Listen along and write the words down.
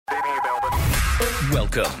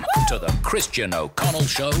Welcome to the Christian O'Connell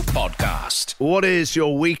Show podcast. What is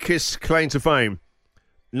your weakest claim to fame?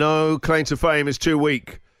 No claim to fame is too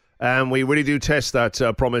weak. And we really do test that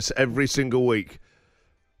promise every single week.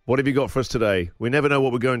 What have you got for us today? We never know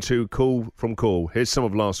what we're going to call from call. Here's some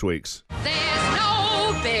of last week's. There's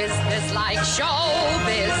no business like show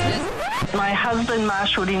business. My husband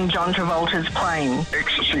marshaled in John Travolta's plane.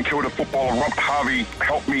 Ex-St Kilda footballer Rob Harvey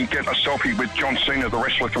helped me get a selfie with John Cena, the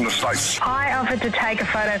wrestler from the States. I offered to take a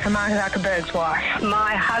photo for Mark Zuckerberg's wife.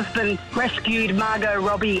 My husband rescued Margot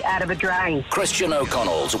Robbie out of a drain. Christian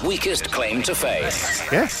O'Connell's weakest claim to fame.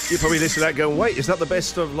 Yeah, you probably listen to that going, wait, is that the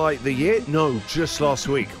best of, the year? No, just last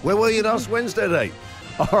week. Where were you last Wednesday night?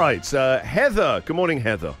 All right, Heather. Good morning,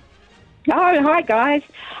 Heather. Oh, hi, guys.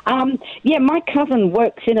 My cousin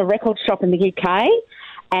works in a record shop in the UK,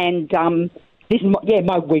 and this is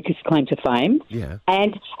my weakest claim to fame. Yeah.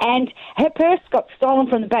 And her purse got stolen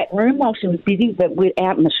from the back room while she was busy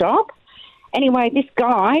out in the shop. Anyway, this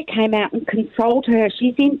guy came out and consoled her.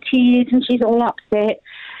 She's in tears and she's all upset.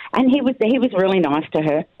 And he was really nice to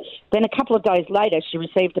her. Then a couple of days later, she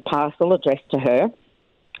received a parcel addressed to her.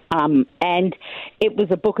 And it was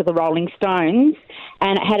a book of the Rolling Stones,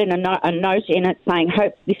 and it had a note in it saying,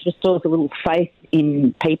 "Hope this restores a little faith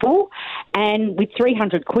in people," and with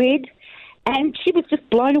 300 quid. And she was just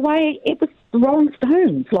blown away. It was the Rolling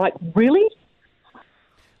Stones. Like, really?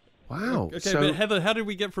 Wow. Okay, but Heather, how did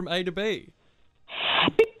we get from A to B?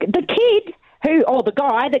 The kid the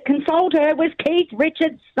guy that consoled her was Keith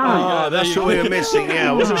Richards' son. Oh, that's what we were missing.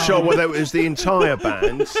 Yeah, I wasn't sure whether it was the entire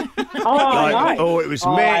band. I know. Or it was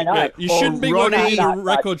Mick. Yeah, you shouldn't be Ronnie. going to the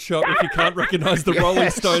record shop if you can't recognise the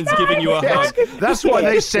Rolling Stones giving you a hug. That's why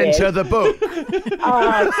they sent her the book.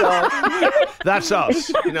 Oh, God. That's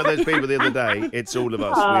us. You know, there's people the other day. It's all of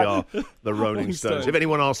us. We are the Rolling Stones. If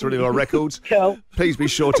anyone asks for any of our records, Cool. please be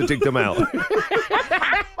sure to dig them out.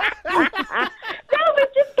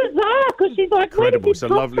 Bizarre, because she's like, Incredible. It's a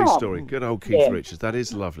lovely from? story. Good old Keith Richards. That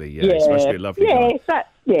is lovely. Yeah, Yeah. he's supposed to be a lovely guy.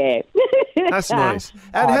 Yeah. That's nice.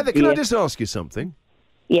 And Heather, can I just ask you something?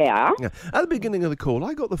 Yeah. Yeah. At the beginning of the call,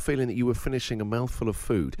 I got the feeling that you were finishing a mouthful of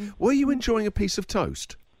food. Were you enjoying a piece of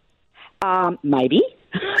toast? Maybe.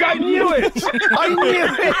 I knew it! I knew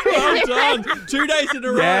it! Well done. 2 days in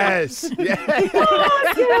a row. Yes.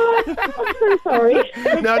 Oh, God. I'm so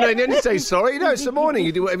sorry. No, you didn't say sorry. No, it's the morning.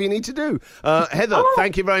 You do whatever you need to do. Heather,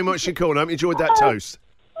 thank you very much for calling. I hope you enjoyed that toast.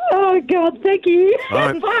 Oh, God, thank you. All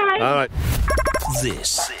right. Bye. All right.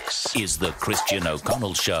 This is the Christian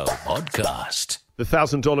O'Connell Show podcast. The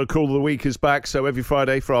 $1,000 call of the week is back. So every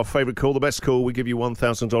Friday for our favourite call, the best call, we give you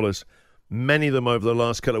 $1,000. Many of them over the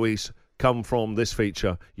last couple of weeks come from this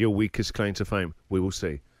feature, your weakest claim to fame. We will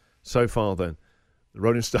see. So far, then, the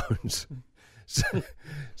Rolling Stones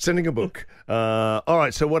sending a book. All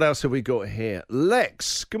right, so what else have we got here?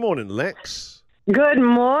 Lex. Good morning, Lex. Good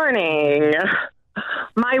morning.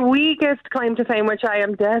 My weakest claim to fame, which I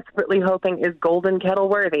am desperately hoping is golden kettle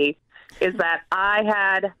worthy, is that I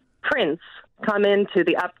had Prince come into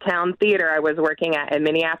the Uptown Theater I was working at in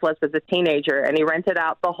Minneapolis as a teenager, and he rented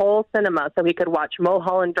out the whole cinema so he could watch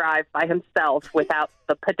Mulholland Drive by himself without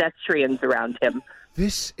the pedestrians around him.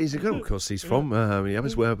 This is a good one, of course. He's from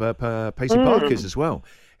Minneapolis, where Pacey Park is as well.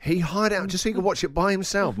 He hired out just so he could watch it by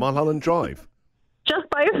himself, Mulholland Drive. Just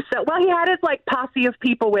by himself. Well, he had his posse of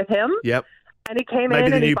people with him. Yep. And he came Maybe in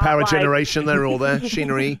the and new he bought, Power Generation, they're all there.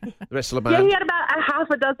 Sheenery, the rest of the Yeah, band. he had about a half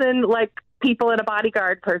a dozen people and a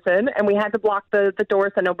bodyguard person, and we had to block the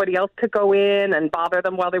door so nobody else could go in and bother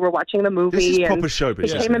them while they were watching the movie. This is and proper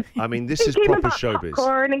showbiz, isn't it? I mean, this is proper showbiz.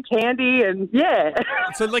 Popcorn and candy, and yeah.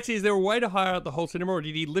 So, Lexi, is there a way to hire out the whole cinema, or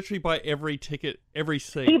did he literally buy every ticket, every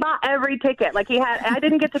seat? He bought every ticket. I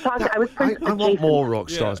didn't get to talk to. I was. I want more rock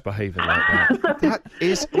stars behaving like that. That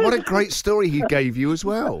is what a great story he gave you as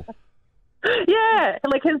well. Yeah,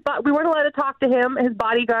 we weren't allowed to talk to him. His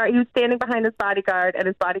bodyguard, he was standing behind his bodyguard, and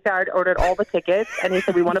his bodyguard ordered all the tickets, and he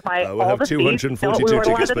said, "We want to buy we'll all have the 242 seats." We weren't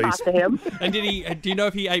allowed tickets, to please. talk to him. And do you know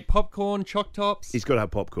if he ate popcorn, Choc Tops? He's got to have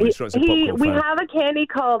popcorn. He's a popcorn We fan. have a candy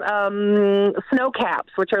called Snow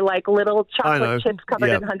Caps, which are like little chocolate chips covered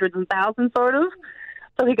in hundreds and thousands, sort of.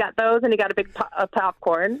 So he got those, and he got a big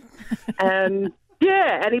popcorn, and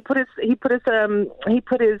yeah, and he put his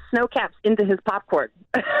snow caps into his popcorn.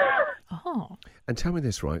 Oh. And tell me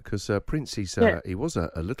this, right? Because Prince, he was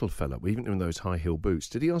a little fella, even in those high heel boots.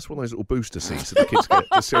 Did he ask for one of those little booster seats that the kids get?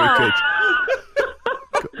 The silly kids.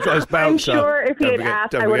 Got his I'm bouncer. sure if he Don't had forget-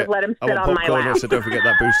 asked, don't I would have forget- let him I sit want on my popcorn, lap. so don't forget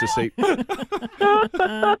that booster seat.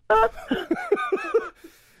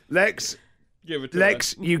 Lex, Give it to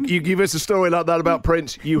Lex, you give us a story like that about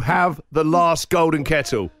Prince. You have the last golden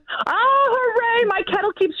kettle. Oh, hooray! My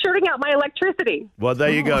kettle keeps shorting out my electricity. Well,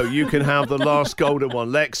 there you go. You can have the last golden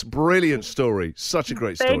one. Lex, brilliant story. Such a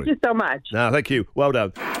great story. Thank you so much. No, thank you. Well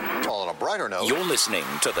done. Well, on a brighter note, You're listening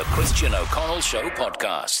to the Christian O'Connell Show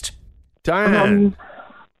podcast. Diane.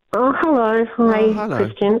 Hello. Hi, hello.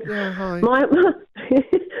 Christian. Yeah, hi.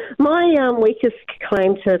 My weakest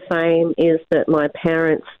claim to fame is that my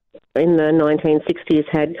parents in the 1960s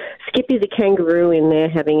had Skippy the kangaroo in there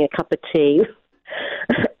having a cup of tea.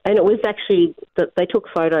 And it was actually that they took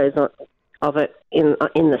photos of it in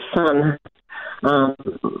the Sun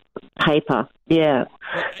paper. Yeah.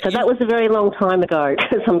 So that was a very long time ago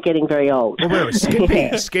because I'm getting very old. Well,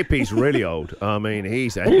 Skippy's really old. I mean,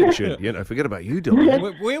 he's ancient. Forget about you, Diane.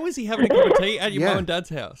 Where was he having a cup of tea? At your mum and dad's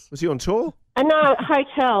house? Was he on tour? No,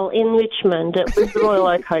 hotel in Richmond. It was the Royal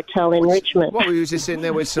Oak Hotel in Richmond. What, were you just sitting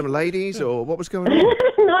there with some ladies, or what was going on?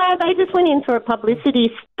 No, they just went in for a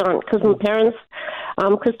publicity stunt because my parents,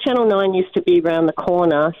 because Channel 9 used to be around the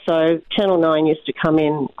corner, so Channel 9 used to come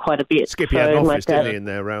in quite a bit. Skippy had an office, didn't he, in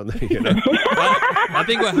there around there, I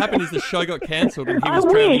think what happened is the show got cancelled and he was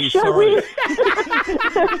drowning his sorrows.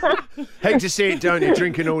 Hate to see it, don't you?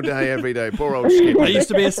 Drinking all day, every day. Poor old Skippy. I used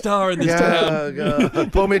to be a star in this town.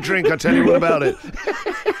 God. Pour me a drink, I'll tell you all about it.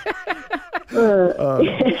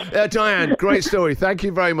 Diane, great story. Thank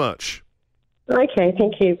you very much. Okay,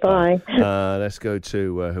 thank you. Bye. Let's go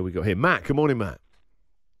to who we got here. Matt. Good morning, Matt.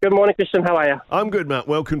 Good morning, Christian. How are you? I'm good, Matt.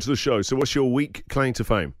 Welcome to the show. So what's your weak claim to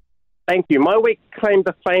fame? Thank you. My weak claim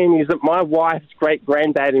to fame is that my wife's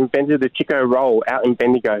great-granddad invented the Chico roll out in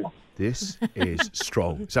Bendigo. This is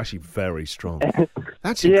strong. It's actually very strong.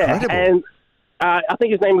 That's incredible. Yeah, and I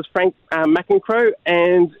think his name was Frank McEncrow,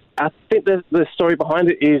 and I think the story behind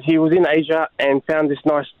it is he was in Asia and found this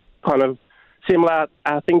nice kind of similar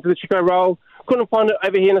thing to the Chico roll. Couldn't find it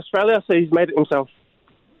over here in Australia, so he's made it himself.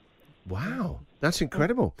 Wow, that's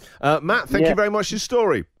incredible. Matt, thank you very much for your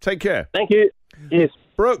story. Take care. Thank you. Yes.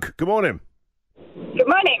 Brooke, good morning. Good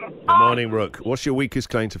morning. Good morning, Brooke. What's your weakest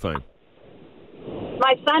claim to fame?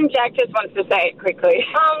 My son Jack just wants to say it quickly.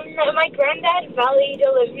 My granddad valued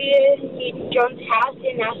Olivia Newton-John's house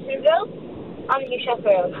in Astonville on New South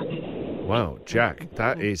Wales. Wow, Jack,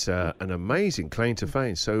 that is an amazing claim to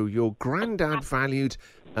fame. So your granddad valued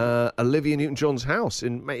Olivia Newton-John's house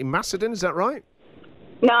in Macedon, is that right?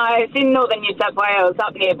 No, it's in northern New South Wales,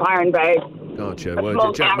 up near Byron Bay. Gotcha.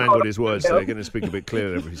 Well, Jack mangled his words, so they're going to speak a bit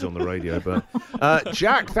clearer if he's on the radio. But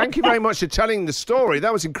Jack, thank you very much for telling the story.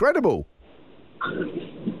 That was incredible.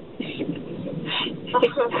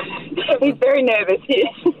 He's very nervous here.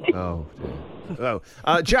 Oh, dear.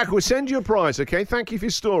 Oh, Jack, we'll send you a prize, okay? Thank you for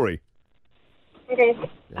your story. Okay.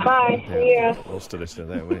 Bye. Yeah. Lost a listener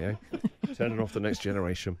there, will you? Turning off the next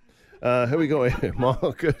generation. Who we got here?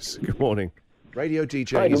 Marcus, good morning. Radio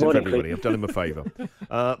DJ Hi, is morning, everybody. Chris. I've done him a favour.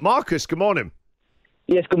 Marcus, good morning.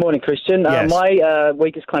 Yes, good morning, Christian. Yes. My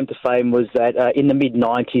weakest claim to fame was that in the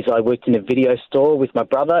mid-90s I worked in a video store with my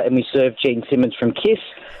brother and we served Gene Simmons from Kiss,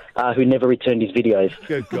 who never returned his videos.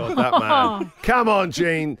 Good God, that man. Come on,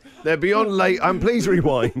 Gene. They're beyond late. Please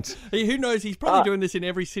rewind. Hey, who knows? He's probably doing this in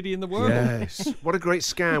every city in the world. Yes. What a great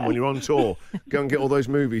scam when you're on tour. Go and get all those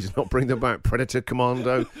movies and not bring them back. Predator,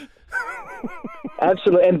 Commando.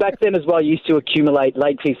 Absolutely, and back then as well, you used to accumulate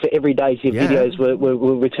late fees for every day your videos were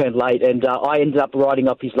returned late, and I ended up writing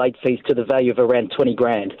up his late fees to the value of around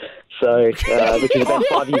 $20,000. So, which is about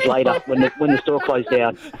 5 years later when the store closed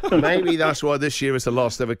down. Maybe that's why this year is the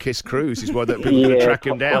last ever Kiss cruise. Is why that people going to track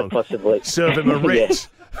him down, possibly serve him a writ.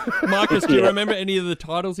 Marcus, do you remember any of the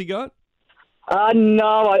titles he got?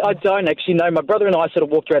 No, I don't actually. No, my brother and I sort of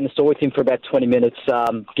walked around the store with him for about 20 minutes,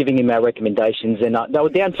 giving him our recommendations. And they were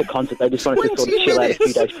down for concert. They just wanted to sort of chill out a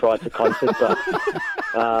few days prior to concert.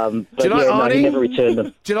 But he never returned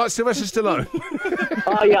them. Do you like Sylvester Stallone?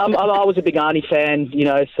 Oh, yeah, I was a big Arnie fan,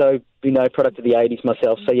 so, product of the 80s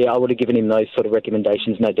myself. So, yeah, I would have given him those sort of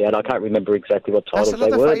recommendations, no doubt. I can't remember exactly what titles they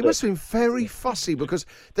were. He must have been very fussy because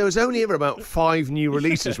there was only ever about 5 new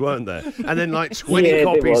releases, weren't there? And then like 20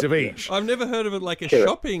 copies of each. I've never heard of it like a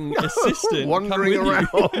shopping assistant wandering around.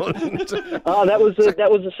 That was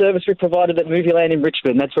the service we provided at Movieland in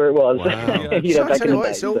Richmond. That's where it was. Wow. Back in the day.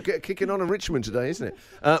 It's all kicking on in Richmond today, isn't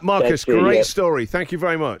it? Marcus, great story. Thank you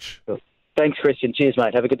very much. Cool. Thanks, Christian. Cheers,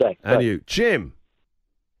 mate. Have a good day. And Bye. you. Jim.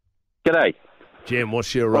 G'day. Jim,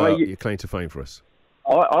 what's your claim to fame for us?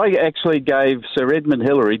 I actually gave Sir Edmund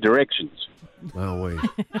Hillary directions. Oh,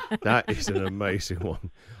 that is an amazing one.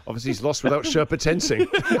 Obviously, he's lost without Sherpa tensing.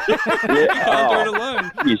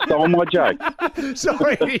 You stole my joke.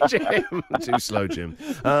 Sorry, Jim. Too slow, Jim.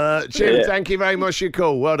 Jim, thank you very much for your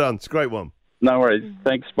call. Well done. It's a great one. No worries.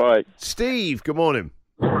 Thanks. Bye. Steve, good morning.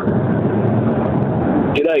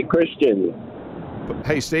 G'day, Christian.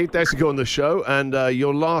 Hey, Steve, thanks for going on the show. And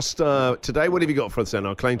your last today, what have you got for us then,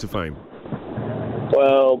 our claim to fame?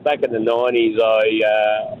 Well, back in the 90s,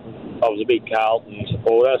 I was a big Carlton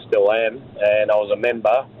supporter, still am, and I was a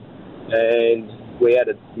member. And we had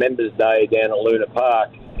a members' day down at Luna Park,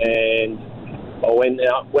 and I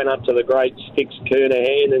went up to the great Sticks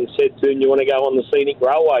Kernahan and said to him, "You want to go on the scenic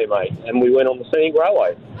railway, mate?" And we went on the scenic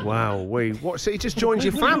railway. Wow, what? So he just joined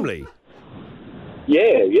your family? Yeah,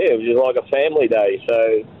 it was just like a family day.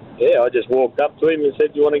 So, yeah, I just walked up to him and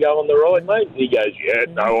said, "You want to go on the ride, mate?" He goes, "Yeah,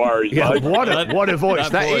 no worries, mate." What a voice.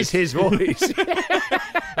 That voice. is his voice.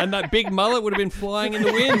 And that big mullet would have been flying in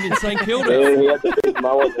the wind in St Kilda. Yeah, he had the big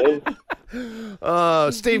mullet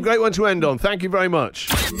then. Steve, great one to end on. Thank you very much.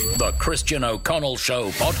 The Christian O'Connell Show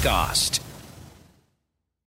podcast.